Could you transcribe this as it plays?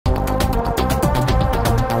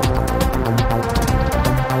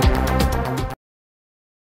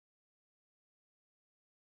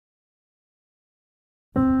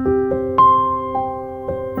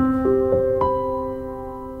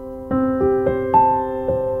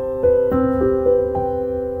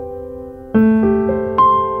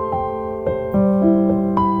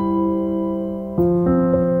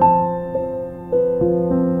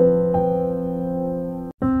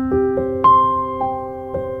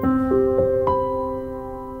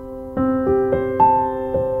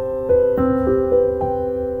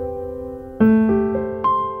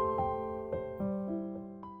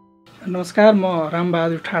नमस्कार, म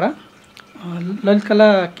बहादुर ठाडा ललितकला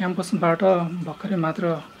क्याम्पसबाट भर्खरै मात्र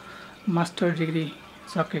मास्टर डिग्री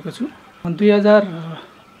सकेको छु।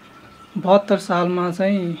 2072 सालमा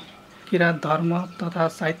चाहिँ किराँत धर्म तथा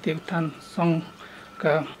साहित्य उत्थान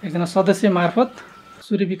सङ्घका एकजना सदस्य मार्फत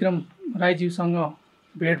सूर्य विक्रम राईज्यूसँग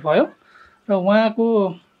भेट भयो र उहाँको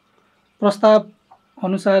प्रस्ताव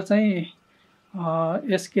अनुसार चाहिँ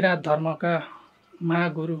यस किराँत धर्मका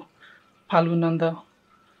महागुरु फाल्गुनन्द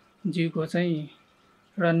ज्यूको चाहिँ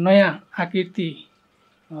एउटा नयाँ आकृति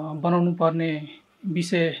बनाउनु पर्ने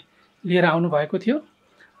विषय लिएर आउनुभएको थियो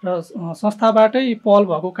र संस्थाबाटै पहल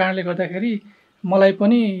भएको कारणले गर्दाखेरि मलाई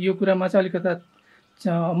पनि यो कुरामा चाहिँ अलिकता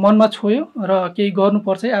मनमा छोयो र केही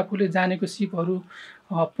गर्नुपर्छ, आफूले जानेको सिपहरू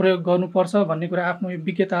प्रयोग गर्नुपर्छ भन्ने कुरा, आफ्नो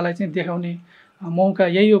विज्ञतालाई चाहिँ देखाउने मौका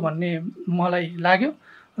यही हो भन्ने मलाई लाग्यो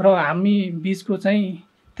र हामी बिचको चाहिँ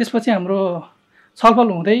त्यसपछि हाम्रो छलफल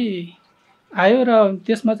हुँदै आयो र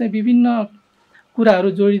त्यसमा चाहिँ विभिन्न कुराहरू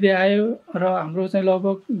जोडिँदै आयो र हाम्रो चाहिँ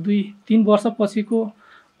लगभग 2-3 वर्षपछिको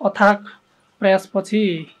अथाक प्रयासपछि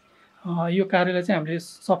यो कार्यलाई चाहिँ हामीले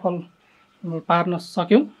सफल पार्न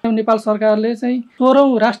सक्यौँ। नेपाल सरकारले चाहिँ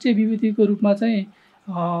 16औं राष्ट्रिय विभूतिको रूपमा चाहिँ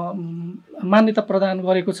मान्यता प्रदान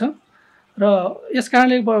गरेको छ र यस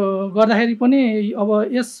कारणले गर्दाखेरि पनि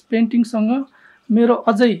अब यस पेन्टिङसँग मेरो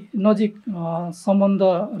अझै नजिक सम्बन्ध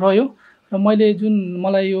रह्यो र मैले जुन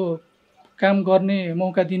मलाई यो काम गर्ने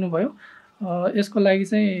मौका दिनुभयो यसको लागि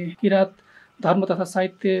चाहिँ किराँत धर्म तथा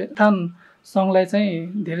साहित्य उत्थान सङ्घलाई चाहिँ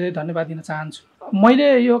धेरै धन्यवाद दिन चाहन्छु।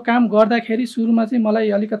 मैले यो काम गर्दाखेरि सुरुमा चाहिँ मलाई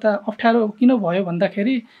अलिकता अप्ठ्यारो किन भयो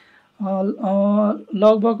भन्दाखेरि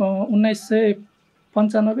लगभग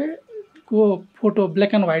 1995 को photo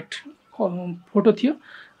black and white photo थियो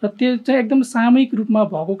र त्यो चाहिँ एकदम सामूहिक रूपमा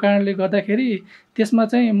भएको कारणले गर्दाखेरि त्यसमा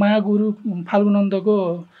चाहिँ महागुरु फाल्गुनन्दको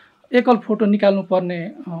एकल फोटो निकाल्नु पर्ने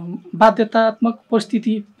बाध्यतात्मक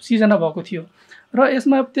परिस्थिति सिर्जना भएको थियो र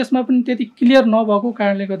त्यसमा पनि त्यति क्लियर नभएको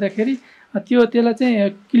कारणले गर्दाखेरि त्यसलाई चाहिँ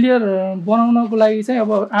क्लियर बनाउनको लागि चाहिँ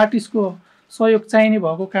अब आर्टिस्टको सहयोग चाहिने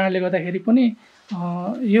भएको कारणले गर्दाखेरि पनि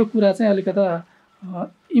यो कुरा चाहिँ अलिकता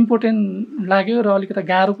इम्पोर्टेन्ट लाग्यो र अलिकता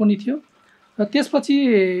गाह्रो पनि थियो र त्यसपछि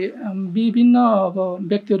विभिन्न अब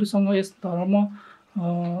व्यक्तिहरूसँग यस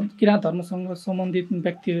किराँत धर्मसँग सम्बन्धित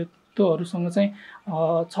व्यक्तित्वहरूसँग चाहिँ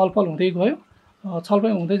छलफल हुँदै गयो।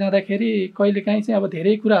 छलफल हुँदै जाँदाखेरि कहिलेकाहीँ चाहिँ अब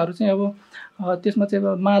धेरै कुराहरू चाहिँ अब त्यसमा चाहिँ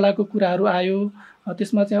अब मालाको कुराहरू आयो।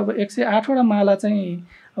 त्यसमा चाहिँ अब 108वटा माला चाहिँ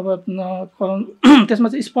अब त्यसमा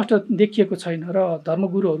चाहिँ स्पष्ट देखिएको छैन र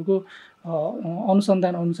धर्मगुरुहरूको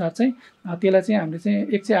अनुसन्धान अनुसार चाहिँ त्यसलाई चाहिँ हामीले चाहिँ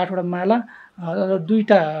 108वटा माला र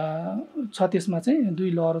 2टा छ, त्यसमा चाहिँ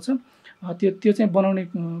 2 लहरो छ, त्यो चाहिँ बनाउने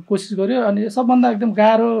कोसिस गर्यो। अनि सबभन्दा एकदम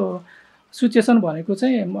गाह्रो सिचुएसन भनेको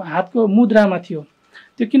चाहिँ हातको मुद्रामा थियो।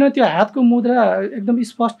 त्यो किन त्यो हातको मुद्रा एकदम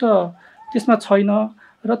स्पष्ट त्यसमा छैन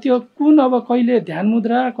र त्यो कुन अब कहिले ध्यान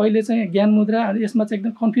मुद्रा कहिले चाहिँ ज्ञान मुद्रा, यसमा चाहिँ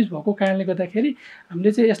एकदम कन्फ्युज भएको कारणले गर्दाखेरि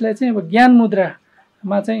हामीले चाहिँ यसलाई चाहिँ अब ज्ञान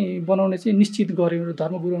मुद्रामा चाहिँ बनाउने चाहिँ निश्चित गऱ्यौँ र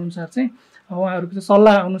धर्मगुरु अनुसार चाहिँ उहाँहरूको चाहिँ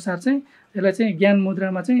सल्लाह अनुसार चाहिँ यसलाई चाहिँ ज्ञान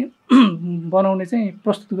मुद्रामा चाहिँ बनाउने चाहिँ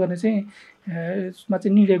प्रस्तुत गर्ने चाहिँ यसमा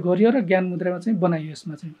चाहिँ निर्णय गरियो र ज्ञान मुद्रामा चाहिँ बनाइयो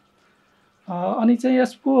यसमा चाहिँ। अनि चाहिँ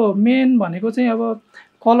यसको मेन भनेको चाहिँ अब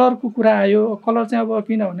कलरको कुरा आयो। कलर चाहिँ अब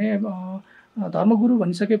किनभने धर्मगुरु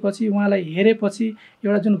भनिसकेपछि उहाँलाई हेरेपछि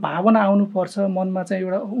एउटा जुन भावना आउनुपर्छ मनमा, चाहिँ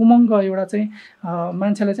एउटा उमङ्ग एउटा चाहिँ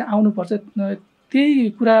मान्छेलाई चाहिँ आउनुपर्छ, त्यही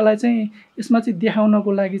कुरालाई चाहिँ यसमा चाहिँ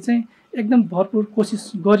देखाउनको लागि चाहिँ एकदम भरपुर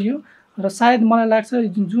कोसिस गरियो र सायद मलाई लाग्छ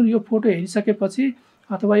जुन यो फोटो हेरिसकेपछि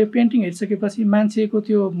अथवा यो पेन्टिङ हेरिसकेपछि मान्छेको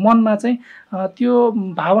त्यो मनमा चाहिँ त्यो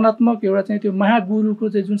भावनात्मक एउटा चाहिँ त्यो महागुरुको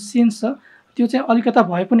चाहिँ जुन सेन्स छ त्यो चाहिँ अलिकता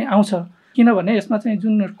भए पनि आउँछ। किनभने यसमा चाहिँ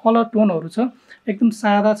जुन कलर टोनहरू छ एकदम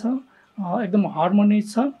सादा छ, एकदम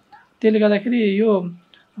हार्मोनियस छ। त्यसले गर्दाखेरि यो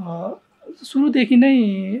सुरुदेखि नै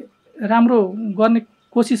राम्रो गर्ने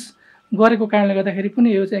कोसिस गरेको कारणले गर्दाखेरि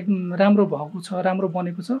पनि यो चाहिँ एकदम राम्रो भएको छ, राम्रो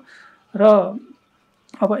बनेको छ। र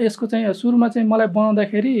अब यसको चाहिँ सुरुमा चाहिँ मलाई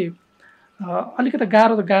बनाउँदाखेरि अलिकति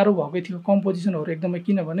गाह्रो भएकै थियो कम्पोजिसनहरू एकदमै,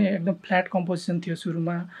 किनभने एकदम फ्ल्याट कम्पोजिसन थियो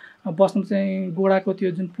सुरुमा। बस्नु चाहिँ गोडाको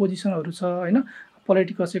त्यो जुन पोजिसनहरू छ होइन,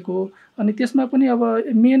 पलेटी कसेको। अनि त्यसमा पनि अब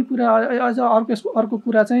मेन कुरा अझ अर्को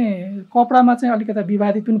कुरा चाहिँ कपडामा चाहिँ अलिकति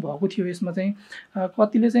विवादित पनि भएको थियो। यसमा चाहिँ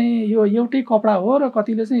कतिले चाहिँ यो एउटै कपडा हो र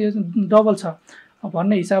कतिले चाहिँ यो डबल छ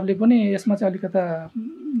भन्ने हिसाबले पनि यसमा चाहिँ अलिकता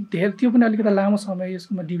त्यो पनि अलिकति लामो समय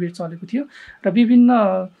यसमा डिबेट चलेको थियो र विभिन्न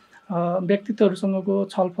व्यक्तित्वहरूसँगको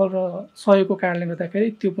छलफल र सहयोगको कारणले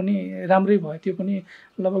गर्दाखेरि त्यो पनि राम्रै भयो। त्यो पनि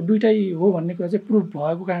लगभग 2टै हो भन्ने कुरा चाहिँ प्रुभ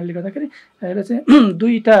भएको कारणले गर्दाखेरि यसलाई चाहिँ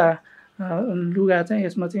 2टा लुगा चाहिँ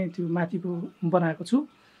यसमा चाहिँ त्यो माथिको बनाएको छु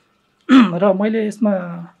र मैले यसमा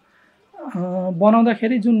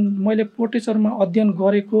बनाउँदाखेरि जुन मैले पोर्ट्रेचरमा अध्ययन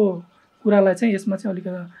गरेको कुरालाई चाहिँ यसमा चाहिँ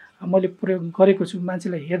अलिकता मैले प्रयोग गरेको छु।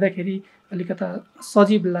 मान्छेलाई हेर्दाखेरि अलिकता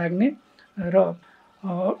सजीव लाग्ने र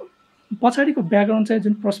पछाडिको ब्याकग्राउन्ड चाहिँ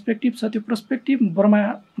जुन पर्सपेक्टिभ छ त्यो पर्सपेक्टिभ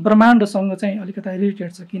ब्रह्माण्डसँग चाहिँ अलिकता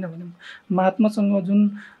रिलेटेड छ। किनभने महात्मासँग जुन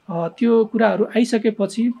त्यो कुराहरू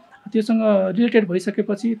आइसकेपछि त्योसँग रिलेटेड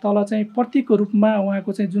भइसकेपछि तल चाहिँ प्रतीकको रूपमा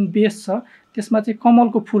उहाँको चाहिँ जुन बेस छ त्यसमा चाहिँ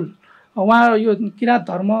कमलको फुल उहाँ यो किराँत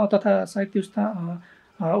धर्म तथा साहित्य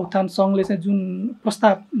उत्थान सङ्घले चाहिँ जुन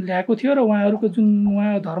प्रस्ताव ल्याएको थियो र उहाँहरूको जुन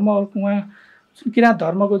जुन किराँत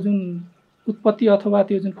धर्मको जुन उत्पत्ति अथवा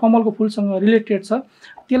त्यो जुन कमलको फुलसँग रिलेटेड छ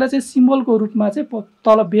त्यसलाई चाहिँ सिम्बलको रूपमा चाहिँ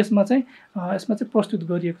तल बेसमा चाहिँ यसमा चाहिँ प्रस्तुत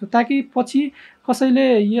गरिएको छ, ताकि पछि कसैले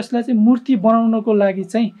यसलाई चाहिँ मूर्ति बनाउनको लागि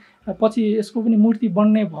चाहिँ पछि यसको पनि मूर्ति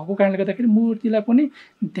बन्ने भएको कारणले गर्दाखेरि मूर्तिलाई पनि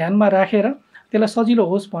ध्यानमा राखेर त्यसलाई सजिलो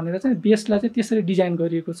होस् भनेर चाहिँ बेसलाई चाहिँ त्यसरी डिजाइन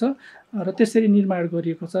गरिएको छ र त्यसरी निर्माण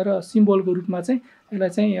गरिएको छ र सिम्बलको रूपमा चाहिँ यसलाई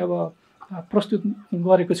चाहिँ अब प्रस्तुत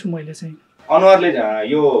गरेको छु मैले चाहिँ। अनुहारले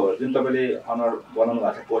यो जुन तपाईँले अनुहार बनाउनु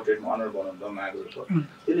भएको छ, पोर्ट्रेटमा अनुहार बनाउनु भयो महागुरुको,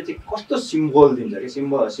 त्यसले चाहिँ कस्तो सिम्बल दिन्छ कि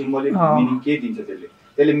सिम्बलिक मिनिङ के दिन्छ?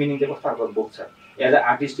 त्यसले मिनिङ चाहिँ कस्तो खालको बोक्छ? एज अ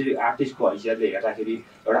आर्टिस्टको हैसियतले हेर्दाखेरि,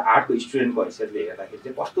 एउटा आर्टको स्टुडेन्टको हैसियतले हेर्दाखेरि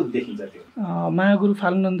चाहिँ कस्तो देखिन्छ त्यो? महागुरु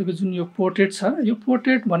फाल्गुनन्दको जुन यो पोर्ट्रेट छ, यो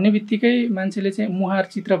पोर्ट्रेट भन्ने बित्तिकै मान्छेले चाहिँ मुहार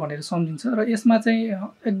चित्र भनेर सम्झिन्छ र यसमा चाहिँ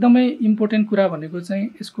एकदमै इम्पोर्टेन्ट कुरा भनेको चाहिँ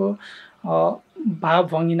यसको भाव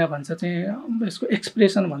भङ्गिना भन्छ, चाहिँ यसको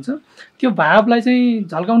एक्सप्रेसन भन्छ, त्यो भावलाई चाहिँ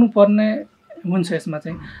झल्काउनु पर्ने हुन्छ यसमा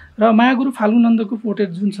चाहिँ। र महागुरु फाल्गुनन्दको पोर्ट्रेट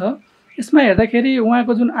जुन छ यसमा हेर्दाखेरि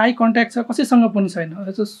उहाँको जुन आई कन्ट्याक्ट छ कसैसँग पनि छैन,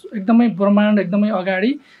 एकदमै ब्रह्माण्ड एकदमै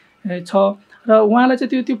अगाडि छ र उहाँलाई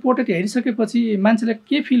चाहिँ त्यो पोर्ट्रेट हेरिसकेपछि मान्छेलाई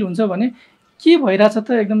के फिल हुन्छ भने के भइरहेछ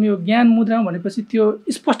त एकदम यो ज्ञान मुद्रामा भनेपछि त्यो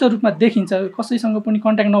स्पष्ट रूपमा देखिन्छ। कसैसँग पनि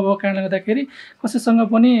कन्ट्याक्ट नभएको कारणले गर्दाखेरि, कसैसँग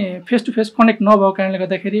पनि फेस टु फेस कनेक्ट नभएको कारणले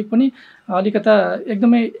गर्दाखेरि पनि अलिकता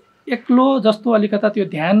एकदमै एक्लो जस्तो अलिकता त्यो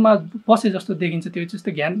ध्यानमा बसे जस्तो देखिन्छ, त्यो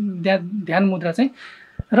जस्तो ध्यान मुद्रा चाहिँ।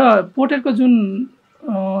 र पोर्ट्रेटको जुन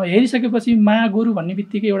हेरिसकेपछि महागुरु भन्ने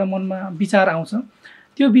बित्तिकै एउटा मनमा विचार आउँछ,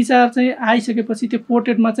 त्यो विचार चाहिँ आइसकेपछि त्यो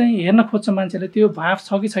पोर्ट्रेटमा चाहिँ हेर्न खोज्छ मान्छेले त्यो भाव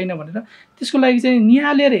छ कि छैन भनेर। त्यसको लागि चाहिँ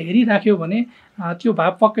निहालेर हेरिराख्यो भने त्यो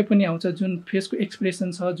भाव पक्कै पनि आउँछ। जुन फेसको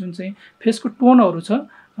एक्सप्रेसन छ, जुन चाहिँ फेसको टोनहरू छ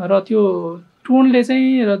र त्यो टोनले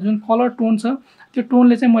चाहिँ र जुन कलर टोन छ त्यो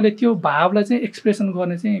टोनले चाहिँ मैले त्यो भावलाई चाहिँ एक्सप्रेसन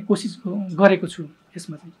गर्ने चाहिँ कोसिस गरेको छु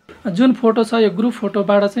यसमा चाहिँ। जुन फोटो छ यो ग्रुप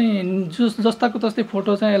फोटोबाट चाहिँ जस्ताको तस्तै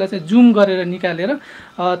फोटो चाहिँ यसलाई चाहिँ जुम गरेर निकालेर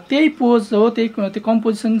त्यही पोज हो, त्यो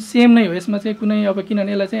कम्पोजिसन सेम नै हो यसमा चाहिँ कुनै अब,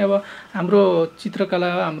 किनभने यसलाई चाहिँ अब हाम्रो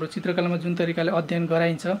चित्रकलामा जुन तरिकाले अध्ययन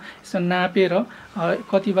गराइन्छ यसमा नापेर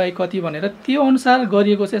कति बाई कति भनेर त्यो अनुसार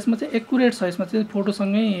गरिएको छ। यसमा चाहिँ एकुरेट छ, यसमा चाहिँ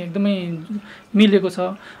फोटोसँगै एकदमै मिलेको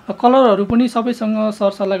छ। कलरहरू पनि सबैसँग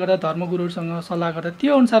सरसल्लाह गर्दा, धर्मगुरुहरूसँग सल्लाह गर्दा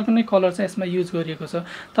त्यो अनुसारको नै कलर चाहिँ यसमा युज गरिएको छ।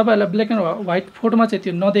 तपाईँहरूलाई ब्ल्याक एन्ड व्हाइट फोटोमा चाहिँ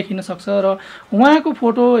त्यो नदेखिन सक्छ र उहाँको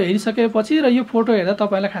फोटो हेरिसकेपछि र यो फोटो हेर्दा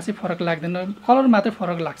तपाईँलाई खासै फरक लाग्दैन, कलर मात्रै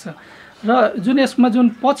फरक लाग्छ। र जुन यसमा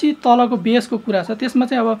जुन पछि तलको बेसको कुरा छ त्यसमा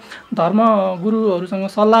चाहिँ अब धर्मगुरुहरूसँग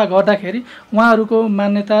सल्लाह गर्दाखेरि उहाँहरूको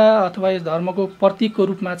मान्यता अथवा यस धर्मको प्रतीकको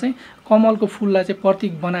रूपमा चाहिँ कमलको फुललाई चाहिँ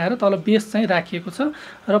प्रतीक बनाएर तल बेस चाहिँ राखिएको छ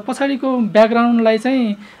र पछाडिको ब्याकग्राउन्डलाई चाहिँ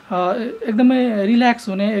एकदमै रिल्याक्स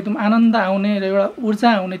हुने, एकदम आनन्द आउने र एउटा ऊर्जा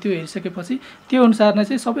आउने त्यो हेरिसकेपछि त्यो अनुसार नै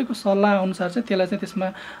चाहिँ सबैको सल्लाह अनुसार चाहिँ त्यसलाई चाहिँ त्यसमा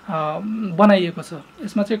बनाइएको छ।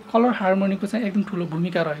 यसमा चाहिँ कलर हार्मोनीको चाहिँ एकदम ठुलो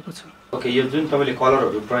भूमिका रहेको छ। ओके, यो जुन तपाईँले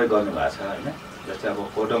कलरहरू प्रयोग गर्नुभएको छ होइन, जस्तै अब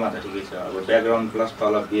फोटोमा त ठिकै छ, अब ब्याकग्राउन्ड प्लस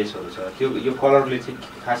तल बेसहरू छ, यो कलरले चाहिँ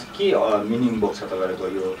खास के मिनिङ बोक्छ तपाईँहरूको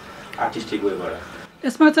यो आर्टिस्टिक वेबाट?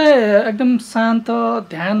 यसमा चाहिँ एकदम शान्त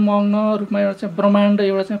ध्यानमग्न रूपमा एउटा चाहिँ ब्रह्माण्ड,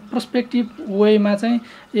 एउटा चाहिँ पर्सपेक्टिभ वेमा चाहिँ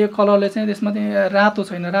यो कलरले चाहिँ त्यसमा चाहिँ रातो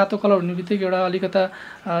छैन, रातो कलर हुने बित्तिकै एउटा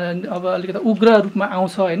अलिकता उग्र रूपमा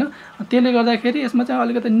आउँछ होइन। त्यसले गर्दाखेरि यसमा चाहिँ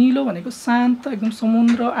अलिकता निलो भनेको शान्त एकदम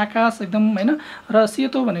समुद्र आकाश एकदम होइन, र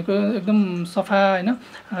सेतो भनेको एकदम सफा होइन,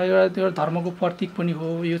 एउटा धर्मको प्रतीक पनि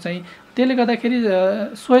हो यो चाहिँ। त्यसले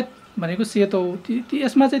गर्दाखेरि श्वेत भनेको सेतो हो।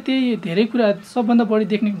 यसमा चाहिँ त्यही धेरै कुरा सबभन्दा बढी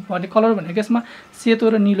देख्ने भन्ने कलर भनेको यसमा सेतो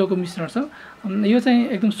र निलोको मिश्रण छ। यो चाहिँ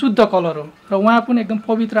एकदम शुद्ध कलर हो र उहाँ पनि एकदम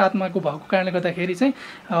पवित्र आत्माको भएको कारणले गर्दाखेरि चाहिँ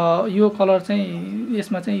यो कलर चाहिँ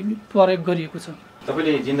यसमा चाहिँ प्रयोग गरिएको छ।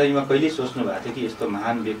 तपाईँले जिन्दगीमा कहिले सोच्नु भएको थियो कि यस्तो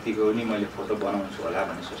महान व्यक्तिको नि मैले फोटो बनाउँछु होला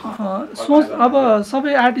भन्ने सोच? अब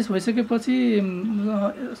सबै आर्टिस्ट भइसकेपछि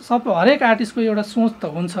हरेक आर्टिस्टको एउटा सोच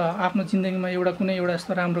त हुन्छ आफ्नो जिन्दगीमा एउटा कुनै एउटा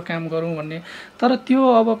यस्तो राम्रो काम गरौँ भन्ने, तर त्यो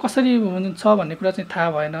अब कसरी हुन्छ भन्ने कुरा चाहिँ थाहा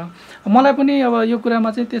भएन मलाई पनि। अब यो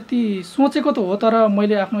कुरामा चाहिँ त्यति सोचेको त हो, तर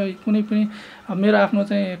मैले आफ्नो कुनै पनि मेरो आफ्नो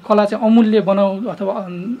चाहिँ कला चाहिँ अमूल्य बनाऊ अथवा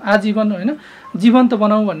आजीवन होइन जीवन्त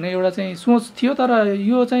बनाऊ भन्ने एउटा चाहिँ सोच थियो। तर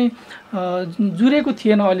यो चाहिँ जुरेको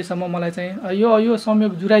थिएन अहिलेसम्म। मलाई चाहिँ यो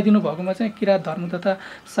संयोग जुराइदिनु भएकोमा चाहिँ किराँत धर्म तथा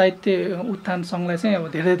साहित्य उत्थान सङ्घलाई चाहिँ अब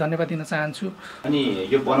धेरै धन्यवाद दिन चाहन्छु। अनि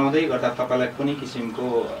यो बनाउँदै गर्दा तपाईँलाई कुनै किसिमको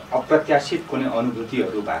अप्रत्याशित कुनै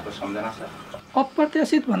अनुभूतिहरू भएको सम्झना छ?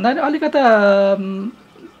 अप्रत्याशित भन्दाखेरि अलिकता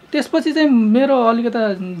त्यसपछि चाहिँ मेरो अलिकता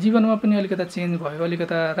जीवनमा पनि अलिकता चेन्ज भयो,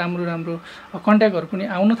 अलिकता राम्रो कन्ट्याक्टहरू पनि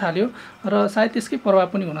आउन थाल्यो र सायद त्यसकै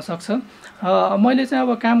प्रभाव पनि हुनसक्छ। मैले चाहिँ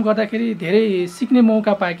अब काम गर्दाखेरि धेरै सिक्ने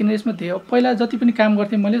मौका पाएँ, किन यसमा पहिला जति पनि काम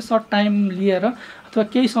गर्थेँ मैले सर्ट टाइम लिएर अथवा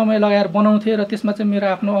केही समय लगाएर बनाउँथेँ र त्यसमा चाहिँ मेरो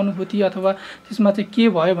आफ्नो अनुभूति अथवा त्यसमा चाहिँ के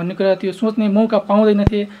भयो भन्ने कुरा त्यो सोच्ने मौका पाउँदैन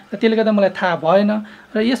थिएँ र त्यसले गर्दा मलाई थाहा भएन।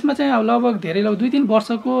 र यसमा चाहिँ अब लगभग 2-3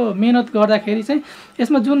 वर्षको मेहनत गर्दाखेरि चाहिँ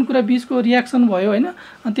यसमा जुन कुरा बिचको रियाक्सन भयो होइन,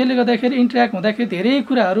 त्यसले गर्दाखेरि इन्टरेक्ट हुँदाखेरि धेरै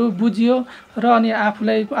कुराहरू बुझियो र अनि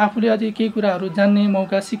आफूले अझै केही कुराहरू जान्ने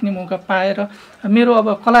मौका सिक्ने मौका पाएर मेरो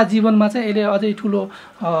अब कला जीवनमा चाहिँ यसले अझै ठुलो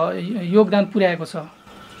योगदान पुर्याएको छ।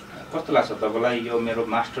 कस्तो लाग्छ तपाईँलाई? यो मेरो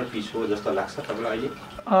मास्टरपिस हो जस्तो लाग्छ तपाईँलाई अहिले?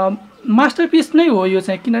 मास्टरपिस नै हो यो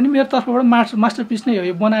चाहिँ, किनभने मेरो तर्फबाट मास्टरपिस नै हो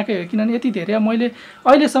यो बनाएकै हो। किनभने यति धेरै मैले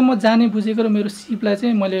अहिलेसम्म जाने बुझेको र मेरो सिपलाई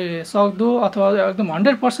चाहिँ मैले सक्दो अथवा एकदम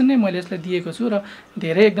 100% नै मैले यसलाई दिएको छु र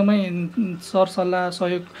धेरै एकदमै सरसल्लाह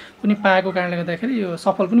सहयोग पनि पाएको कारणले गर्दाखेरि यो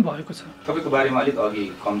सफल पनि भएको छ। तपाईँको बारेमा अलिक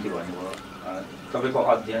अघि कम्ती भन्नुभयो, तपाईँको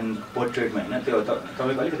अध्ययन पोर्ट्रेटमा होइन, त्यो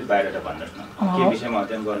तपाईँको अलिकति बाहिर भन्नुहोस् न, के विषयमा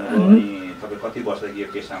अध्ययन गर्नुभयो अनि तपाईँ कति वर्षदेखि यो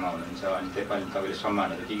पेसामा हुनुहुन्छ अनि तपाईँले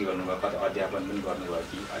सम्मानहरू के गर्नुभयो, कति अध्यापन पनि गर्नुभयो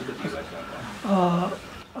कि अलिकति?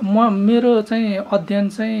 मेरो चाहिँ अध्ययन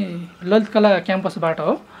चाहिँ ललित कला क्याम्पसबाट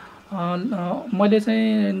हो। मैले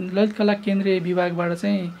चाहिँ ललित कला केन्द्रीय विभागबाट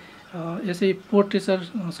चाहिँ यसै पोर्ट्रेचर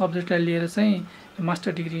सब्जेक्टलाई लिएर चाहिँ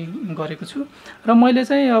मास्टर डिग्री गरेको छु र मैले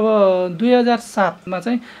चाहिँ अब 2007मा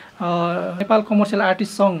चाहिँ नेपाल कमर्सियल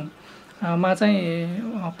आर्टिस्ट सङ्घमा चाहिँ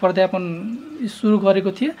प्राध्यापन सुरु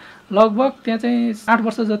गरेको थिएँ। लगभग त्यहाँ चाहिँ 8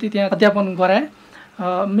 वर्ष जति त्यहाँ अध्यापन गराएँ।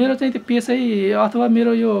 मेरो चाहिँ त्यो पेसै अथवा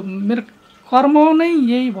मेरो कर्म नै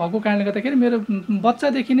यही भएको कारणले गर्दाखेरि मेरो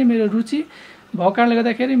बच्चादेखि नै मेरो रुचि भएको कारणले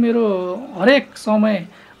गर्दाखेरि मेरो हरेक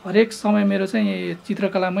समय मेरो चाहिँ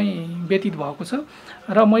चित्रकलामै व्यतीत भएको छ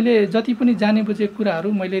र मैले जति पनि जाने बुझेको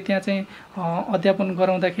कुराहरू मैले त्यहाँ चाहिँ अध्यापन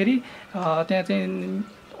गराउँदाखेरि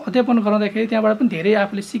त्यहाँबाट पनि धेरै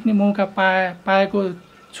आफूले सिक्ने मौका पाएको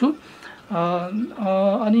छु।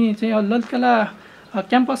 अनि चाहिँ ललित कला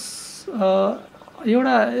क्याम्पस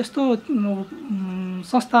एउटा यस्तो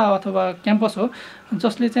संस्था अथवा क्याम्पस हो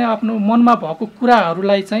जसले चाहिँ आफ्नो मनमा भएको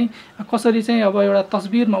कुराहरूलाई चाहिँ कसरी चाहिँ अब एउटा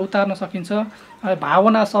तस्बिरमा उतार्न सकिन्छ,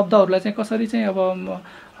 भावना शब्दहरूलाई चाहिँ कसरी चाहिँ अब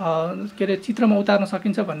के अरे चित्रमा उतार्न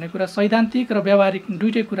सकिन्छ भन्ने कुरा सैद्धान्तिक र व्यावहारिक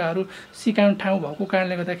दुईटै कुराहरू सिकाउने ठाउँ भएको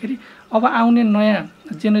कारणले गर्दाखेरि अब आउने नयाँ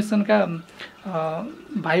जेनेरेसनका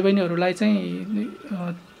भाइ बहिनीहरूलाई चाहिँ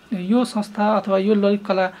यो संस्था अथवा यो ललित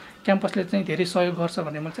कला क्याम्पसले चाहिँ धेरै सहयोग गर्छ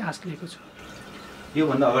भन्ने मैले चाहिँ आश लिएको छु।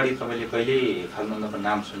 योभन्दा अगाडि तपाईँले कहिले फाल्गुनन्दको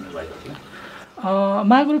नाम सुन्नुभएको थियो?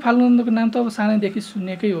 महागुरु फाल्गुनन्दको नाम त अब सानैदेखि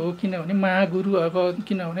सुनेकै हो, किनभने महागुरु अब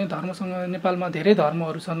किनभने धर्मसँग नेपालमा धेरै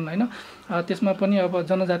धर्महरू छन् होइन, त्यसमा पनि अब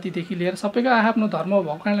जनजातिदेखि लिएर सबैको आफ्नो धर्म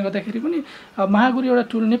भएको कारणले गर्दाखेरि पनि महागुरु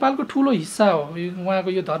एउटा नेपालको ठुलो हिस्सा हो। उहाँको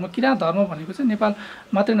यो धर्म किराँत धर्म भनेको चाहिँ नेपाल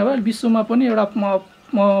मात्रै नभएर विश्वमा पनि एउटा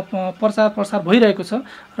प्रसार भइरहेको छ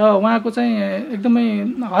र उहाँको चाहिँ एकदमै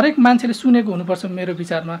हरेक मान्छेले सुनेको हुनुपर्छ मेरो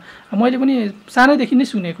विचारमा। मैले पनि सानैदेखि नै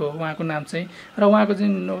सुनेको उहाँको नाम चाहिँ र उहाँको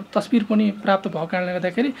चाहिँ तस्बिर पनि प्राप्त भएको कारणले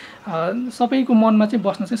गर्दाखेरि सबैको मनमा चाहिँ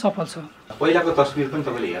बस्न चाहिँ सफल छ। पहिलाको तस्बिर पनि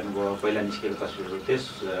तपाईँले हेर्नुभयो, पहिला निस्केको तस्बिरहरू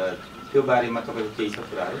त्यो बारेमा तपाईँको केही छ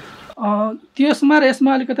कुराहरू? त्यसमा र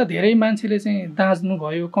यसमा अलिकता धेरै मान्छेले चाहिँ दाँच्नु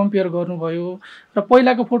भयो, कम्पेयर गर्नुभयो र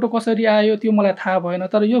पहिलाको फोटो कसरी आयो त्यो मलाई थाहा भएन।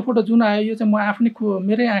 तर यो फोटो जुन आयो यो चाहिँ म आफ्नै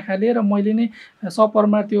मेरै आँखाले र मैले नै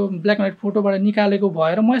सपरमा त्यो ब्ल्याक एन्ड व्हाइट फोटोबाट निकालेको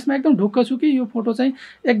भएर म यसमा एकदम ढुक्क छु कि यो फोटो चाहिँ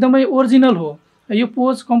एकदमै ओरिजिनल हो। यो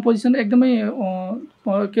पोज कम्पोजिसन एकदमै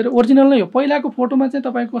के अरे ओरिजिनल नै हो। पहिलाको फोटोमा चाहिँ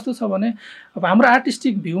तपाईँको कस्तो छ भने अब हाम्रो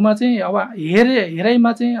आर्टिस्टिक भ्यूमा चाहिँ अब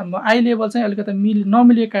हेराइमा चाहिँ आई लेभल चाहिँ अलिकति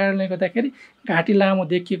नमिलेको कारणले गर्दाखेरि घाँटी लामो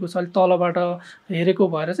देखिएको छ। अलिक तलबाट हेरेको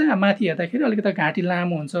भएर चाहिँ माथि हेर्दाखेरि अलिकति घाँटी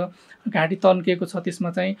लामो हुन्छ, घाँटी तन्किएको छ त्यसमा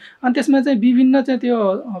चाहिँ। अनि त्यसमा चाहिँ विभिन्न चाहिँ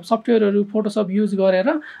त्यो सफ्टवेयरहरू फोटोसप युज गरेर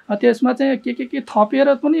त्यसमा चाहिँ के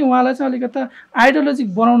थपेर पनि उहाँलाई चाहिँ अलिकति आइडियोलोजिक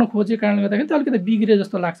बनाउन खोजेको कारणले गर्दाखेरि त्यो अलिकति बिग्रे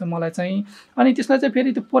जस्तो लाग्छ मलाई चाहिँ। अनि त्यसलाई चाहिँ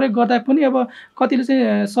फेरि त्यो प्रयोग गर्दा पनि अब कतिले चाहिँ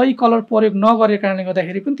चाहिँ सही कलर प्रयोग नगरेको कारणले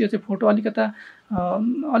गर्दाखेरि पनि त्यो चाहिँ फोटो अलिकता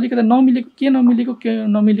नमिलेको के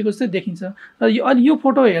नमिलेको जस्तै देखिन्छ। र यो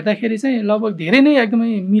फोटो हेर्दाखेरि चाहिँ लगभग धेरै नै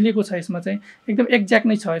एकदमै मिलेको छ यसमा चाहिँ, एकदम एक्ज्याक्ट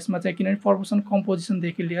नै छ यसमा चाहिँ, किनभने प्रपोर्सन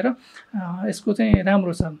कम्पोजिसनदेखि लिएर यसको चाहिँ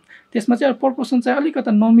राम्रो छ। त्यसमा चाहिँ प्रपोर्सन चाहिँ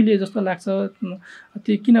अलिकता नमिले जस्तो लाग्छ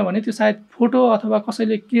त्यो, किनभने त्यो सायद फोटो अथवा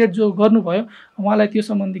कसैले क्रिएट जो गर्नुभयो उहाँलाई त्यो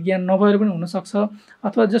सम्बन्धी ज्ञान नभएर पनि हुनसक्छ,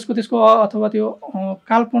 अथवा त्यसको अथवा त्यो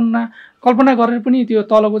कल्पना गरेर पनि त्यो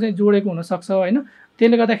तलको चाहिँ जोडेको हुनसक्छ होइन।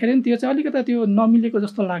 त्यसले गर्दाखेरि त्यो चाहिँ अलिकता त्यो नमिलेको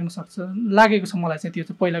जस्तो लागेको छ मलाई चाहिँ त्यो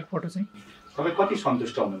चाहिँ पहिलाको फोटो चाहिँ। तपाईँ कति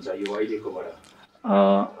सन्तुष्ट हुनुहुन्छ यो अहिलेकोबाट?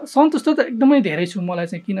 सन्तुष्ट त एकदमै धेरै छु मलाई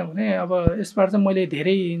चाहिँ, किनभने अब यसबाट चाहिँ मैले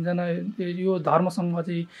धेरैजना यो धर्मसँग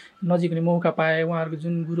चाहिँ नजिक हुने मौका पाएँ। उहाँहरूको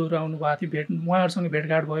जुन गुरुहरू आउनुभएको थियो उहाँहरूसँग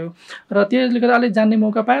भेटघाट भयो र त्यसले गर्दा अलिक जान्ने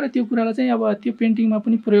मौका पाएर त्यो कुरालाई चाहिँ अब त्यो पेन्टिङमा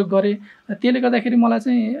पनि प्रयोग गरेँ। त्यसले गर्दाखेरि मलाई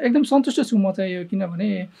चाहिँ एकदम सन्तुष्ट छु म चाहिँ यो, किनभने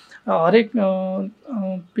हरेक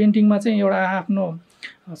पेन्टिङमा चाहिँ एउटा आफ्नो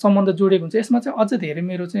सम्बन्ध जोडिएको हुन्छ। यसमा चाहिँ अझै धेरै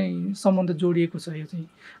मेरो चाहिँ सम्बन्ध जोडिएको छ यो चाहिँ,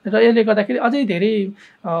 र यसले गर्दाखेरि अझै धेरै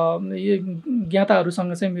यो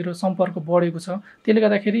ज्ञाताहरूसँग चाहिँ मेरो सम्पर्क बढेको छ। त्यसले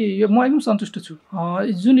गर्दाखेरि यो म एकदम सन्तुष्ट छु।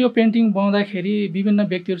 जुन यो पेन्टिङ बनाउँदाखेरि विभिन्न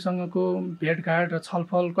व्यक्तिहरूसँगको भेटघाट र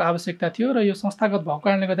छलफलको आवश्यकता थियो, र यो संस्थागत भएको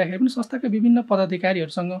कारणले गर्दाखेरि पनि संस्थाका विभिन्न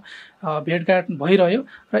पदाधिकारीहरूसँग भेटघाट भइरह्यो,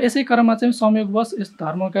 र यसै क्रममा चाहिँ संयोगवश यस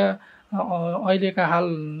धर्मका अहिलेका हाल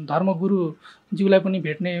धर्मगुरुज्यूलाई पनि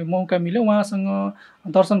भेट्ने मौका मिल्यो। उहाँसँग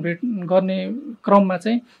दर्शन भेट गर्ने क्रममा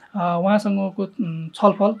चाहिँ उहाँसँगको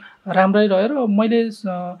छलफल राम्रै रह्यो, र मैले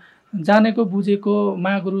जानेको बुझेको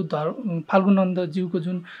महागुरु फाल्गुनन्दज्यूको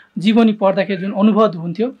जुन जीवनी पढ्दाखेरि जुन अनुभव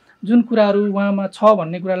हुन्थ्यो, जुन कुराहरू उहाँमा छ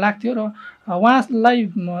भन्ने कुरा लाग्थ्यो, र उहाँलाई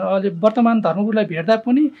अहिले वर्तमान धर्मगुरुलाई भेट्दा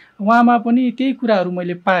पनि उहाँमा पनि त्यही कुराहरू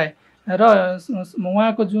मैले पाएँ, र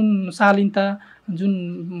उहाँको जुन शालीनता जुन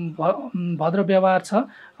भद्र व्यवहार छ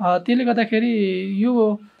त्यसले गर्दाखेरि यो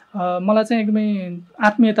मलाई चाहिँ एकदमै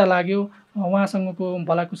आत्मीयता लाग्यो उहाँसँगको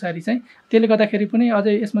भलाकुसारी चाहिँ। त्यसले गर्दाखेरि पनि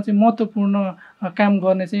अझै यसमा चाहिँ महत्त्वपूर्ण काम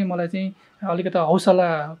गर्ने चाहिँ मलाई चाहिँ अलिकता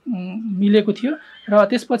हौसला मिलेको थियो, र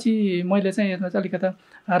त्यसपछि मैले चाहिँ यसमा चाहिँ अलिकता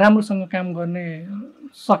राम्रोसँग काम गर्न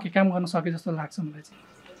सके जस्तो लाग्छ मलाई चाहिँ।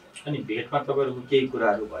 अनि भेटमा तपाईँहरूको केही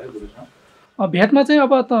कुराहरू भयो गुरुसँग? भेटमा चाहिँ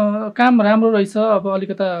अब काम राम्रो रहेछ, अब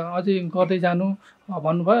अलिकता अझै गर्दै जानु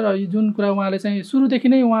भन्नुभयो, र जुन कुरा उहाँले चाहिँ सुरुदेखि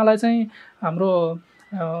नै उहाँलाई चाहिँ हाम्रो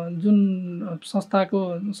जुन संस्थाको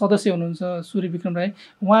सदस्य हुनुहुन्छ सूर्य विक्रम राई,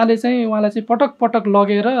 उहाँलाई चाहिँ पटक पटक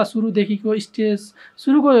लगेर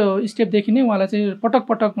सुरुको स्टेपदेखि नै उहाँलाई चाहिँ पटक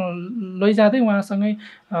पटक लैजाँदै उहाँसँगै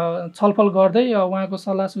छलफल गर्दै उहाँको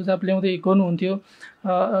सल्लाह सुझाव ल्याउँदै गर्नुहुन्थ्यो।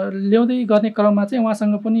 ल्याउँदै गर्ने क्रममा चाहिँ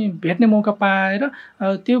उहाँसँग पनि भेट्ने मौका पाएर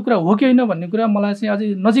त्यो कुरा हो कि होइन भन्ने कुरा मलाई चाहिँ अझै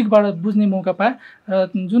नजिकबाट बुझ्ने मौका पाएँ,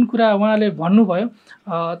 र जुन कुरा उहाँले भन्नुभयो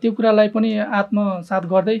त्यो कुरालाई पनि आत्मसात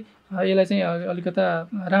गर्दै यसलाई चाहिँ अलिकता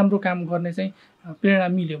राम्रो काम गर्ने चाहिँ प्रेरणा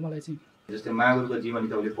मिल्यो मलाई चाहिँ। जस्तै महागुरुको जीवनी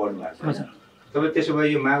तपाईँले पढ्नु भएको छ, तपाईँ त्यसो भए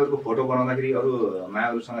यो महागुरुको फोटो बनाउँदाखेरि अरू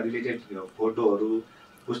महागुरुसँग रिलेटेड फोटोहरू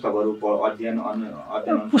पुस्तकहरू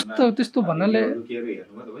पुस्तक त्यस्तो भन्नाले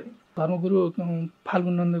धर्मगुरु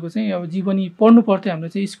फाल्गुनन्दको चाहिँ अब जीवनी पढ्नु पर्थ्यो हाम्रो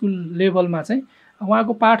चाहिँ स्कुल लेभलमा चाहिँ।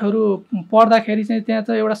 उहाँको पाठहरू पढ्दाखेरि चाहिँ त्यहाँ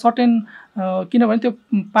चाहिँ एउटा सर्टेन, किनभने त्यो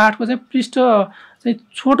पाठको चाहिँ पृष्ठ चाहिँ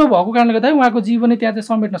छोटो भएको कारणले गर्दा उहाँको जीवनी त्यहाँ चाहिँ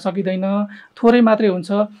समेट्न सकिँदैन, थोरै मात्रै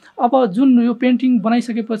हुन्छ। अब जुन यो पेन्टिङ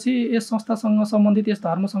बनाइसकेपछि यस संस्थासँग सम्बन्धित यस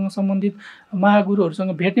धर्मसँग सम्बन्धित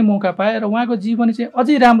महागुरुहरूसँग भेट्ने मौका पाएँ, र उहाँको जीवनी चाहिँ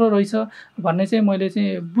अझै राम्रो रहेछ भन्ने चाहिँ मैले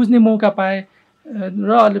चाहिँ बुझ्ने मौका पाएँ,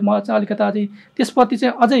 र म चाहिँ अलिकता अझै त्यसप्रति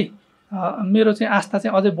चाहिँ अझै मेरो चाहिँ आस्था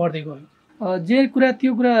चाहिँ अझै बढ्दै गयो। जे कुरा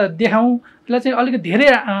त्यो कुरा देखाउँ, त्यसलाई चाहिँ अलिकति धेरै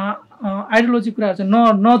आइडियोलोजी कुराहरू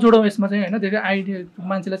चाहिँ नजोडौँ यसमा चाहिँ होइन, धेरै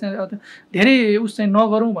मान्छेलाई चाहिँ धेरै उस चाहिँ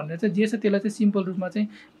नगरौँ भनेर चाहिँ जे छ त्यसलाई चाहिँ सिम्पल रूपमा चाहिँ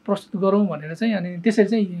प्रस्तुत गरौँ भनेर चाहिँ अनि त्यसरी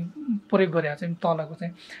चाहिँ प्रयोग गरेको चाहिँ तलको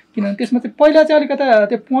चाहिँ, किनभने त्यसमा चाहिँ पहिला चाहिँ अलिकता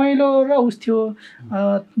त्यो पहेँलो र उस थियो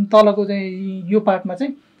तलको चाहिँ यो पार्टमा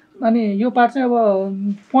चाहिँ, अनि यो पार्ट चाहिँ अब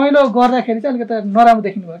पहेँलो गर्दाखेरि चाहिँ अलिकता नराम्रो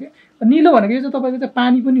देखिनु भयो कि। निलो भनेको यो चाहिँ तपाईँको चाहिँ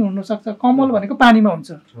पानी पनि हुनसक्छ, कमल भनेको पानीमा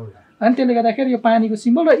हुन्छ, अनि त्यसले गर्दाखेरि यो पानीको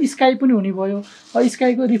सिम्बल र स्काई पनि हुने भयो।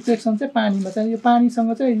 स्काईको रिफ्लेक्सन चाहिँ पानीमा चाहिँ यो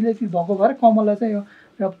पानीसँग चाहिँ रिलेटेड भएको भएर कमललाई चाहिँ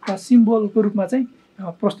यो सिम्बलको रूपमा चाहिँ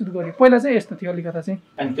प्रस्तुत गरियो। पहिला चाहिँ यस्तो थियो अलिकता चाहिँ।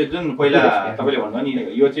 अनि त्यो जुन पहिला तपाईँले भन्नुभयो नि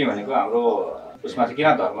यो चाहिँ भनेको हाम्रो उसमा चाहिँ किन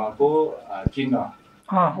धर्मको चिन्ह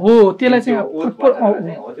हो, त्यसलाई चाहिँ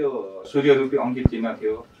हो त्यो सूर्य रूपी अङ्कित चिन्ह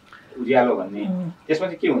थियो उज्यालो भन्ने। त्यसमा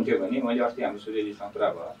चाहिँ के हुन्थ्यो भने मैले अस्ति हाम्रो सूर्यजीसँग कुरा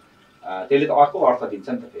भयो, त्यसले त अर्को अर्थ दिन्छ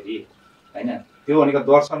नि त फेरि होइन, त्यो भनेको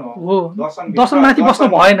दर्शन हो, दर्शनमाथि बस्नु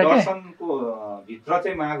भएन के, दर्शनको भित्र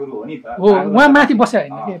चाहिँ महागुरु हो नि त, हो उहाँ माथि बस्या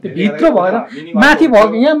होइन के, त्यो भित्र भएर माथि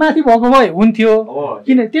भएको यहाँ माथि भएको भए हुन्थ्यो,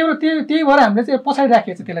 किन त्यही भएर हामीले चाहिँ पछाडि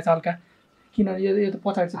राखेको छ त्यसलाई चाहिँ हल्का, किनभने यो त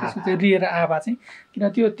पछाडि चाहिँ त्यसको चाहिँ रिएर आभा चाहिँ किन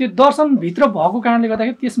त्यो दर्शनभित्र भएको कारणले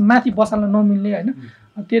गर्दाखेरि त्यस माथि बसाल्न नमिल्ने होइन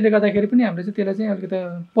त्यसले गर्दाखेरि पनि हामीले चाहिँ त्यसलाई चाहिँ अलिकति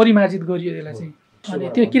परिमार्जित गरियो त्यसलाई चाहिँ अनि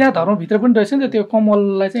त्यो किराँत धर्मभित्र पनि रहेछ नि त त्यो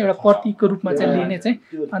कमललाई चाहिँ एउटा प्रतीकको रूपमा चाहिँ लिने चाहिँ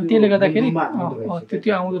अनि त्यसले गर्दाखेरि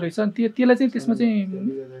त्यो आउँदो रहेछ अनि त्यसलाई चाहिँ त्यसमा चाहिँ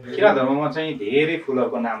किराँत धर्ममा चाहिँ धेरै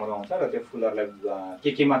फुलहरूको नामहरू आउँछ र त्यो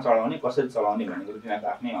फुलहरूलाई केमा चढाउने कसरी चढाउने भन्ने कुरो तिनीहरूको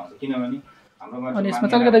आफ्नै आउँछ किनभने अनि यसमा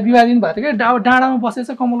चाहिँ अलिकति विभाजन भएको थियो क्या डाँडामा बसेछ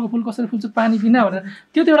कमलको फुल कसरी फुल्छ पानी बिना भनेर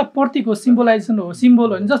त्यो त एउटा प्रतीक हो सिम्बोलाइजेसन हो सिम्बोल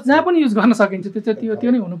हो जस्ट जहाँ पनि युज गर्न सकिन्छ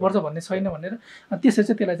त्यो नै हुनुपर्छ भन्ने छैन भनेर त्यसरी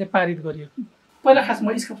चाहिँ त्यसलाई चाहिँ पारित गरियो पहिला खास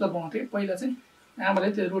म स्कल्पचर बनाउँथेँ पहिला चाहिँ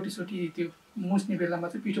आमाले त्यो रोटी त्यो मुस्ने बेलामा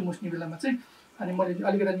चाहिँ पिठो मुस्ने बेलामा चाहिँ अनि मैले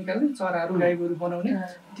अलिकति निकाल्ने चराहरू गाई गोरु बनाउने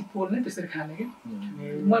त्यो पोल्ने त्यसरी खाने कि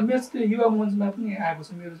मेरो चाहिँ त्यो युवा मञ्चमा पनि आएको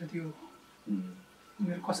छ मेरो चाहिँ त्यो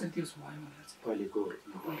मेरो कसरी त्यो भयो भनेर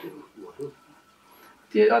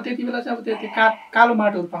चाहिँ त्यति बेला चाहिँ अब त्यो कालो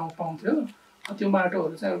माटोहरू पाउँथ्यो त्यो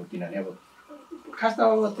माटोहरू चाहिँ अब किनभने अब खास त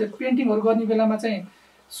अब त्यो पेन्टिङहरू गर्ने बेलामा चाहिँ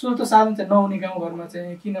स्रोत साधन चाहिँ नहुने गाउँघरमा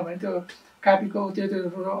चाहिँ किनभने त्यो कापीको त्यो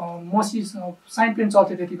मसी साइन पेन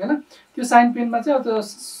चल्थ्यो त्यति बेला त्यो साइन पेनमा चाहिँ अब त्यो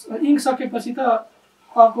इङ्क सकेपछि त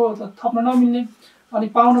अर्को थप्न नमिल्ने अनि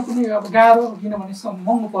पाउन पनि अब गाह्रो किनभने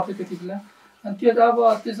महँगो पर्थ्यो त्यति बेला अनि त्यो अब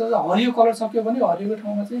त्यसो हरियो कलर सक्यो भने हरियोको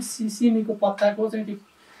ठाउँमा चाहिँ सिमीको पत्ताको चाहिँ त्यो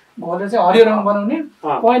घोलेर चाहिँ हरियो रङ बनाउने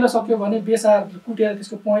पहेँलो सक्यो भने बेसार कुटेर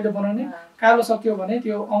त्यसको पहेँलो बनाउने कालो सक्यो भने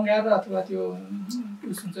त्यो अँगार अथवा त्यो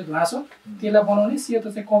उस हुन्छ ध्वाँसो त्यसलाई बनाउने सेतो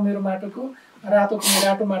चाहिँ कमेरो माटोको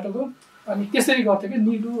रातो माटोको अनि त्यसरी गर्थ्यो कि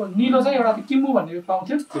निलो चाहिँ एउटा किम्बु भन्ने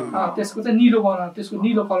पाउँथ्यो त्यसको चाहिँ निलो बनाउनु त्यसको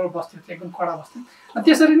निलो कलर बस्थ्यो एकदम कडा बस्थ्यो अनि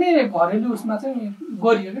त्यसरी नै घरेलु उसमा चाहिँ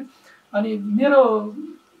गरियो कि अनि मेरो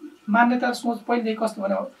मान्यता सोच पहिलेदेखि कस्तो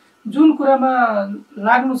भने जुन कुरामा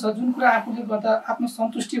लाग्नु छ जुन कुरा आफूले गर्दा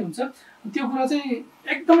आत्मसन्तुष्टि हुन्छ त्यो कुरा चाहिँ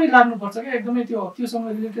एकदमै लाग्नुपर्छ क्या एकदमै त्योसँग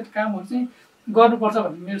रिलेटेड कामहरू चाहिँ गर्नुपर्छ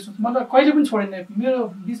भन्ने मेरो सोच मतलब कहिले पनि छोडेन मेरो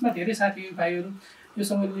बिचमा धेरै साथी भाइहरू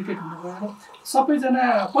योसँग रिलेटेड हुनुभयो सबैजना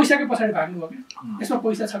पैसाकै पछाडि भाग्नु हो कि यसमा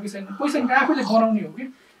पैसा छ कि छैन पैसा आफूले बनाउने हो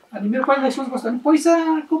कि अनि मेरो पहिला सोच कस्तो भने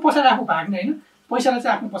पैसाको पछाडि आफू भाग्ने होइन पैसालाई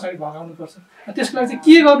चाहिँ आफ्नो पछाडि भगाउनुपर्छ त्यसको लागि चाहिँ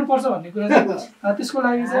के गर्नुपर्छ भन्ने कुरा चाहिँ त्यसको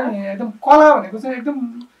लागि चाहिँ एकदम कला भनेको चाहिँ एकदम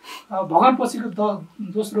भगवान पछिको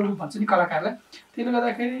दोस्रो रूप भन्छ नि कलाकारलाई त्यसले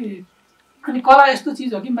गर्दाखेरि अनि कला यस्तो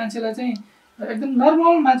चिज हो कि मान्छेलाई चाहिँ एकदम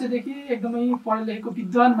नर्मल मान्छेदेखि एकदमै पढे लेखेको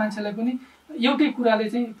विद्वान मान्छेलाई पनि एउटै कुराले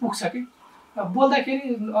चाहिँ पुग्छ कि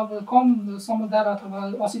बोल्दाखेरि अब कम समझदार अथवा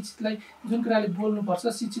अशिक्षितलाई जुन कुराले बोल्नुपर्छ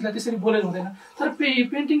शिक्षितलाई त्यसरी बोलेर हुँदैन तर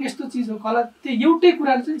पेन्टिङ यस्तो चिज हो कला त्यो एउटै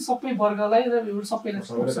कुराले चाहिँ सबै वर्गलाई र सबैलाई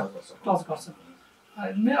टच गर्छ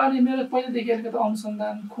अनि मेरो पहिलेदेखि अलिकति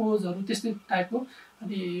अनुसन्धान खोजहरू त्यस्तै टाइपको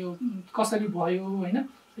अनि यो कसरी भयो होइन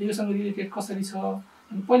योसँग रिलेटेड कसरी छ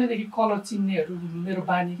अनि पहिलेदेखि कलर चिन्नेहरू मेरो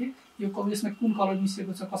बानी के यो यसमा कुन कलर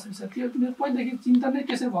मिसिएको छ कसरी छ त्यो मेरो पहिलेदेखि चिन्ता नै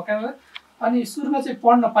त्यसरी भएकोले अनि सुरुमा चाहिँ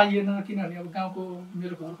पढ्न पाइएन किनभने अब गाउँको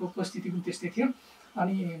मेरो घरको परिस्थिति पनि त्यस्तै थियो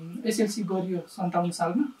अनि एसएलसी गरियो 57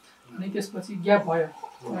 सालमा अनि त्यसपछि ग्याप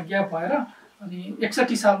भएर अनि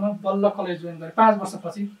 61 सालमा बल्ल कलेज जोइन गरेँ 5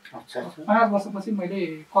 वर्षपछि मैले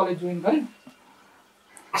कलेज जोइन गरेँ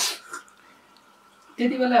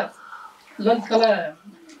त्यति बेला ललित कला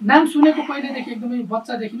नाम सुनेको पहिलेदेखि एकदमै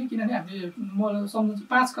बच्चादेखि नै किनभने हामीले म सम्झन्छु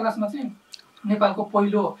 5 क्लासमा चाहिँ नेपालको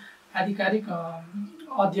पहिलो आधिकारिक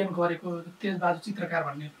अध्ययन गरेको तेजबहादुर चित्रकार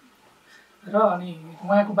भन्ने र अनि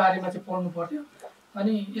उहाँको बारेमा चाहिँ पढ्नु पर्थ्यो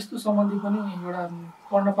अनि यस्तो सम्बन्धी पनि एउटा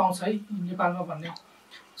पढ्न पाउँछ है नेपालमा भन्ने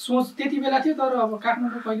सोच त्यति बेला थियो तर अब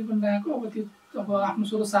काठमाडौँ कहिले पनि नआएको अब त्यो अब आफ्नो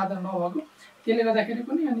स्रोत साधन नभएको त्यसले गर्दाखेरि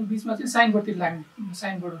पनि अनि बिचमा चाहिँ साइनबोर्डतिर लाग्ने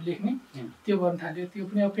साइनबोर्डहरू लेख्ने त्यो गर्न थाल्यो त्यो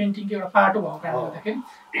पनि अब पेन्टिङको एउटा पाटो भएको कारणले गर्दाखेरि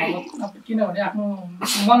अब किनभने आफ्नो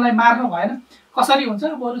मनलाई मार्नु भएन कसरी हुन्छ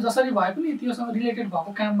बरु जसरी भए पनि त्योसँग रिलेटेड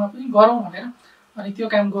भएको काममा पनि गरौँ भनेर अनि त्यो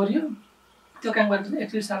काम गरियो त्यो काम गरेर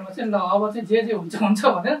 61 सालमा चाहिँ ल अब चाहिँ जे हुन्छ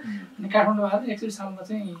भनेर अनि काठमाडौँ आएर 61 सालमा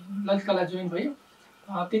चाहिँ ललित कला जोइन भयो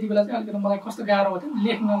त्यति बेला चाहिँ अलिकति मलाई कस्तो गाह्रो भयो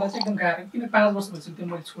लेख्नलाई चाहिँ एकदम गाह्रो किन 5 वर्ष भइसक्यो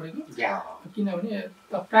मैले छोडेको किनभने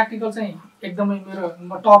प्र्याक्टिकल चाहिँ एकदमै मेरो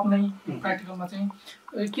म टप नै प्र्याक्टिकलमा चाहिँ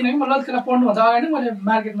किनभने म ललित कला पढ्नुभन्दा अगाडि मैले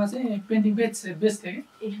मार्केटमा चाहिँ पेन्टिङ बेच्थेँ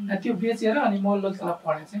कि त्यो बेचेर अनि म ललित कला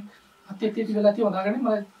पढेँ चाहिँ त्यति बेला त्योभन्दा अगाडि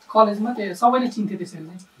मलाई कलेजमा त्यो सबैले चिन्थ्यो त्यसरी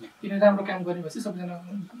चाहिँ किन राम्रो काम गर्ने भएपछि सबैजना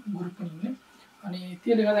ग्रुप पनि हुने अनि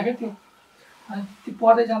त्यसले गर्दाखेरि त्यो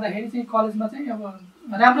पढ्दै जाँदाखेरि चाहिँ कलेजमा चाहिँ अब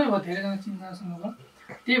राम्रै भयो धेरैजना चिन्जासँग भयो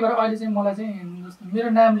त्यही भएर अहिले चाहिँ मलाई चाहिँ जस्तो मेरो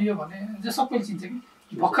नाम लियो भने चाहिँ सबैले चिन्छ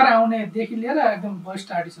कि भर्खर आउनेदेखि लिएर एकदम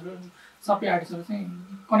वरिष्ठ आर्टिस्टहरू सबै आर्टिस्टहरू चाहिँ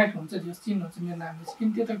कनेक्ट हुन्छ चिन्नुहुन्छ मेरो नामले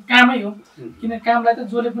किन त्यो त कामै हो किन कामलाई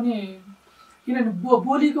त जसले पनि किनभने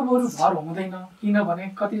बोलीको बरु भर हुँदैन, किनभने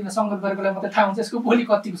कतिजना सङ्गत गरेकोलाई मात्रै थाहा हुन्छ यसको बोली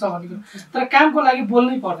कतिको छ भन्ने कुरो, तर कामको लागि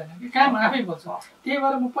बोल्नै पर्दैन कि काम आफै बोल्छ। त्यही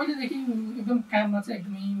भएर म पहिलेदेखि एकदम काममा चाहिँ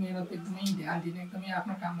एकदमै मेहनत, एकदमै ध्यान दिने, एकदमै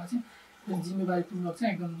आफ्नो काममा चाहिँ जिम्मेवारीपूर्वक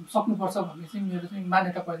चाहिँ एकदम सक्नुपर्छ भन्ने चाहिँ मेरो चाहिँ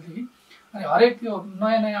मान्यता पहिलेदेखि। अनि हरेक त्यो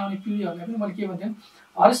नयाँ नयाँ आउने पिँढीहरूलाई पनि मैले के भन्थेँ,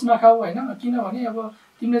 हरेस नखाऊ होइन, किनभने अब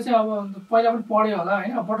तिमीले चाहिँ अब पहिला पनि पढ्यो होला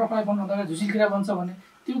होइन, बटरफ्लाई बन्नुभन्दा झुसिल किरा बन्छ भने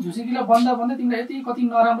त्यो झुसिल किरा बन्दा भन्दा तिमीलाई यति कति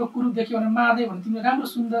नराम्रो कुरो देख्यो भने मार्दै भने तिमीले राम्रो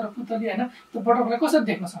सुन्दर पुतली होइन त्यो बटरफ्लाई कसरी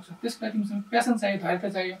देख्न सक्छ। त्यसको लागि तिमीसँग प्यासन चाहियो, धैर्यता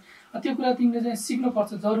चाहियो। त्यो कुरा तिमीले चाहिँ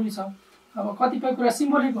सिक्नुपर्छ, जरुरी छ। अब कतिपय कुरा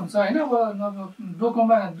सिम्बोलिक हुन्छ होइन, अब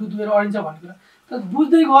डोकोमा दुध दुहेर अडिन्छ भन्ने कुरा, तर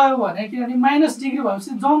बुझ्दै गयो भने किनभने माइनस डिग्री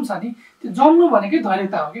भएपछि जम छ नि, त्यो जम्नु भनेकै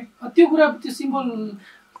धैर्यता हो कि। त्यो कुरा त्यो सिम्बल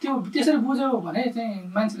त्यो त्यसरी बुझ्यो भने चाहिँ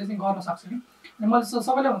मान्छेले चाहिँ गर्न सक्छ कि। अनि मैले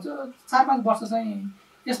सबैलाई भन्छु 4-5 वर्ष चाहिँ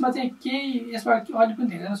यसमा चाहिँ केही यसबाट अलिक पनि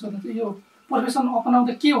धेरैजना सोध्नुहुन्छ यो प्रोफेसन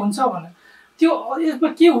अपनाउँदा के हुन्छ भनेर। त्यो यसमा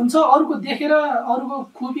के हुन्छ अरूको देखेर अरूको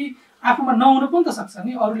खुबी आफूमा नहुन पनि त सक्छ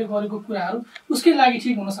नि, अरूले गरेको कुराहरू उसकै लागि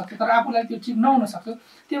ठिक हुनसक्छ तर आफूलाई त्यो ठिक नहुन सक्छ।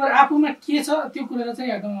 त्यही भएर आफूमा के छ त्यो कुरालाई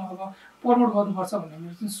चाहिँ एकदम अब प्रमोट गर्नुपर्छ भन्ने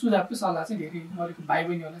मेरो चाहिँ सुझावको सल्लाह चाहिँ धेरै गरेको भाइ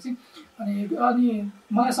बहिनीहरूलाई चाहिँ। अनि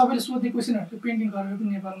मलाई सबैले सोध्ने क्वेसनहरू पेन्टिङ गरेर पनि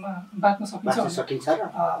नेपालमा बाँच्न सकिन्छ।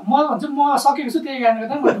 म भन्छु म सकेको छु, त्यही कारणले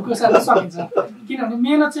गर्दा म ढुक्क सार्न सकिन्छ, किनभने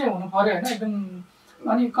मेहनत चाहिँ हुनु पऱ्यो होइन एकदम।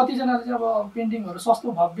 अनि कतिजनाले चाहिँ अब पेन्टिङहरू सस्तो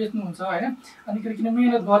भाव बेच्नुहुन्छ होइन, अनि किन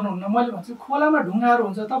मेहनत गर्नुहुन्न। मैले भन्छु खोलामा ढुङ्गाहरू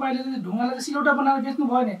हुन्छ, तपाईँले चाहिँ ढुङ्गालाई चाहिँ सिलौटा बनाएर बेच्नु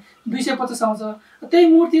भयो भने 250 आउँछ, त्यही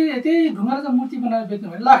मूर्ति त्यही ढुङ्गालाई चाहिँ मूर्ति बनाएर बेच्नु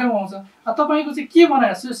भने लाखौँ आउँछ। तपाईँको चाहिँ के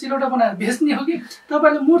बनाएर सिलौटा बनाएर बेच्ने हो कि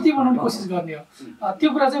तपाईँले मूर्ति बनाउने कोसिस गर्ने हो। त्यो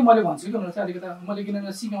कुरा चाहिँ मैले भन्छु कि चाहिँ अलिकति मैले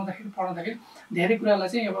किनभने सिकाउँदाखेरि पढाउँदाखेरि धेरै कुरालाई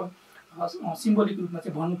चाहिँ अब सिम्बोलिक रूपमा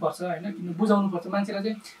चाहिँ भन्नुपर्छ होइन, किन बुझाउनुपर्छ। मान्छेलाई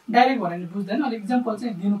चाहिँ डाइरेक्ट भन्यो भने बुझ्दैन, अलिक इक्जाम्पल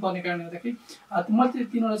चाहिँ दिनुपर्ने कारणले गर्दाखेरि मैले चाहिँ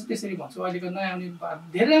तिनीहरूलाई चाहिँ त्यसरी भन्छु। अहिलेको नयाँ आउने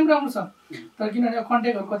धेरै राम्रो राम्रो छ, तर किनभने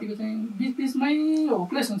कन्ट्याक्टहरू कतिको चाहिँ बिचमै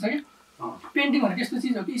होपलेस हुन्छ कि। पेन्टिङ भनेको यस्तो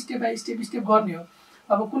चिज हो कि स्टेप बाई स्टेप गर्ने हो।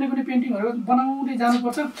 अब कुनै पनि पेन्टिङहरू बनाउँदै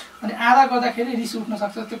जानुपर्छ, अनि आधा गर्दाखेरि रिस उठ्न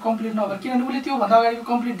सक्छ त्यो कम्प्लिट नभएर, किनभने उसले त्योभन्दा अगाडिको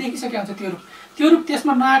कम्प्लिट देखिसकेको हुन्छ। त्यो रूप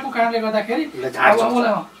त्यसमा नआएको कारणले गर्दाखेरि अब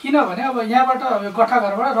उसलाई किनभने अब यहाँबाट गठा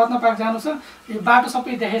घरबाट रत्न पार्क जानु छ, यो बाटो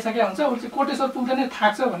सबै देखाइसकेको हुन्छ, उसले कोटेश्वर पुग्दा नै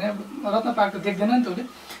थाक्छ भने रत्न पार्क त देख्दैन नि त उसले।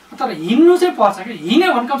 तर हिँड्नु चाहिँ पर्छ कि,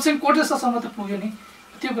 हिँड्यो भने कमसेकम कोटेश्वरसम्म त पुग्यो नि।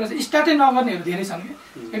 त्यो कुरा चाहिँ स्टार्टै नगर्नेहरू धेरै छन् कि,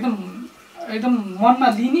 एकदम मनमा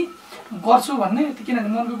लिने गर्छु भन्ने, किनभने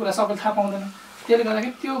मनको कुरा सबैले थाहा पाउँदैन। त्यसले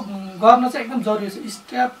गर्दाखेरि त्यो गर्न चाहिँ एकदम जरुरी छ।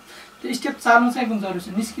 स्टेप चाल्नु चाहिँ एकदम जरुरी छ,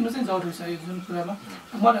 निस्किनु चाहिँ जरुरी छ यो जुन कुरामा।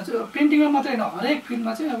 मलाई चाहिँ पेन्टिङमा मात्रै होइन हरेक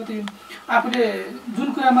फिल्डमा चाहिँ अब त्यो आफूले जुन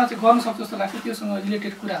कुरामा चाहिँ गर्न सक्छ जस्तो लाग्छ त्योसँग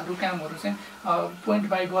रिलेटेड कुराहरू कामहरू चाहिँ पोइन्ट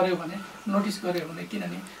बाई गऱ्यो भने, नोटिस गऱ्यो भने।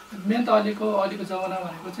 किनभने मेन त अहिलेको जमाना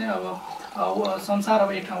भनेको चाहिँ अब संसार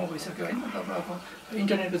अब एक ठाउँमा भइसक्यो होइन, अब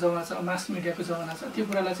इन्टरनेटको जमाना छ, मास मिडियाको जमाना छ। त्यो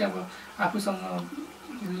कुरालाई चाहिँ अब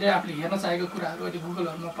आफूले हेर्न चाहेको कुराहरू अहिले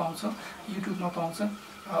गुगलहरूमा पाउँछ, युट्युबमा पाउँछ।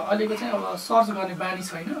 अहिलेको चाहिँ अब सर्च गर्ने बानी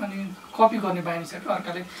छैन, अनि कपी गर्ने बानी छ।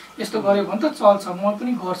 अर्काले यस्तो गऱ्यो भने त चल्छ, म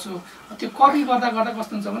पनि गर्छु। त्यो कपी गर्दा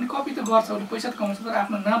कस्तो हुन्छ भने कपी त गर्छ, उसले पैसा त कमाउँछ तर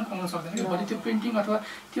आफ्नो नाम कमाउन सक्दैन कि। भोलि त्यो पेन्टिङ अथवा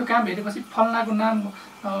त्यो काम हेरेपछि फल्नाको नाम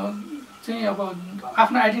चाहिँ अब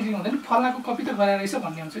आफ्नो आइडेन्टिटी हुँदैन, फल्नाको कपी त गराएर रहेछ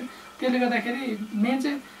भन्ने हुन्छ। त्यसले गर्दाखेरि मेन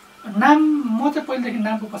चाहिँ नाम, म चाहिँ पहिलेदेखि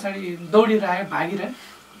नामको पछाडि दौडिरहेँ, भागिरहेँ।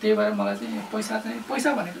 त्यही भएर मलाई चाहिँ पैसा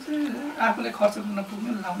भनेको चाहिँ आफूले खर्च गर्न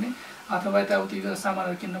पुग्ने, लाउने अथवा यताउति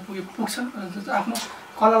सामानहरू किन्न पुग्छ। आफ्नो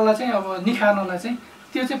कलालाई चाहिँ अब निखार्नलाई चाहिँ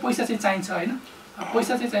त्यो चाहिँ पैसा चाहिँ चाहिन्छ होइन।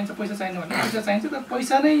 पैसा चाहिँ चाहिन्छ, पैसा चाहिनु भने पैसा चाहिन्छ, तर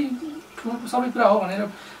पैसा नै सबै कुरा हो भनेर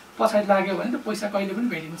पछाडि लाग्यो भने त पैसा कहिले पनि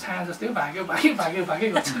भेटिन्छ, छाया जस्तै हो, भाग्यो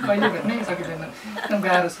गर्छ, कहिले भेट्नै सकिँदैन, एकदम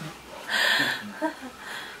गाह्रो छ।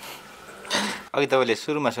 अघि तपाईँले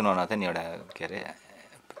सुरुमा सुनाउनु थियो नि एउटा के अरे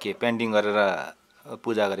के पेन्टिङ गरेर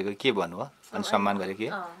पूजा गरेको के भन्नुभयो अनि सम्मान गरेको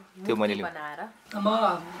त्यो मैले म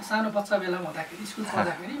सानो बच्चा बेला हुँदाखेरि स्कुल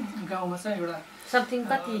पढ्दाखेरि गाउँमा चाहिँ एउटा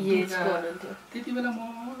त्यति बेला म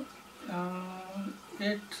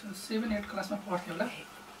 7-8 क्लासमा पढ्थेँ होला,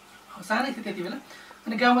 सानै थिएँ त्यति बेला।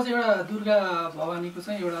 अनि गाउँमा चाहिँ एउटा दुर्गा भवानीको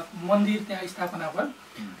चाहिँ एउटा मन्दिर त्यहाँ स्थापना भयो।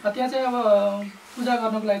 त्यहाँ चाहिँ अब पूजा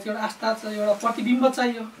गर्नको लागि चाहिँ एउटा आस्था चाहिँ एउटा प्रतिबिम्ब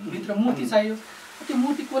चाहियो, भित्र मूर्ति चाहियो। त्यो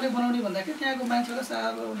मूर्ति कसले बनाउने भन्दाखेरि त्यहाँको मान्छेलाई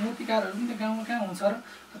अब मूर्तिकारहरू पनि गाउँमा कहाँ हुन्छ र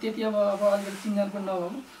त्यति अब अलिकति चिन्जान पनि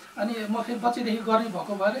नभएको। अनि म फेरि बच्चैदेखि गर्ने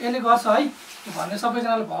भएको भएर यसले गर्छ है भन्ने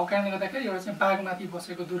सबैजनाले भएको कारणले गर्दाखेरि एउटा चाहिँ बाघमाथि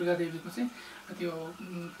बसेको दुर्गा देवीको चाहिँ त्यो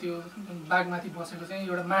बाघमाथि बसेको चाहिँ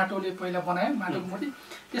एउटा माटोले पहिला बनायो, माटोको मूर्ति।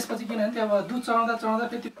 त्यसपछि किनभने त्यो अब दुध चढाउँदा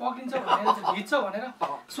फेरि त्यो पक्रिन्छ भनेर भिज्छ भनेर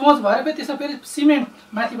सोच भएर फेरि त्यसमा फेरि सिमेन्ट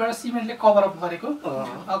माथिबाट सिमेन्टले कभरअप गरेको,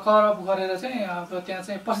 कभरअप गरेर चाहिँ अब त्यहाँ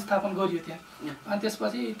चाहिँ प्रतिस्थापन गरियो। त्यहाँ अनि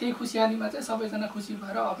त्यसपछि त्यही खुसियालीमा चाहिँ सबैजना खुसी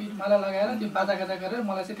भएर अबिर माला लगाएर त्यो बाजागाजा गरेर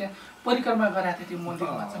मलाई चाहिँ त्यहाँ परिक्रमा गराएको थियो त्यो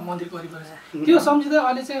मन्दिरमा चाहिँ मन्दिरको वरिपरि त्यो सम्झिँदा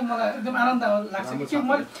अहिले चाहिँ मलाई एकदम आनन्द लाग्छ कि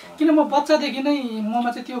मैले किन म बच्चादेखि नै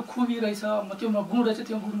ममा चाहिँ त्यो खुबी रहेछ म त्यो गुण रहेछ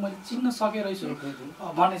त्यो गुण मैले चिन्न सके रहेछु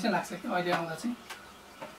भन्ने चाहिँ लाग्छ कि अहिले आउँदा चाहिँ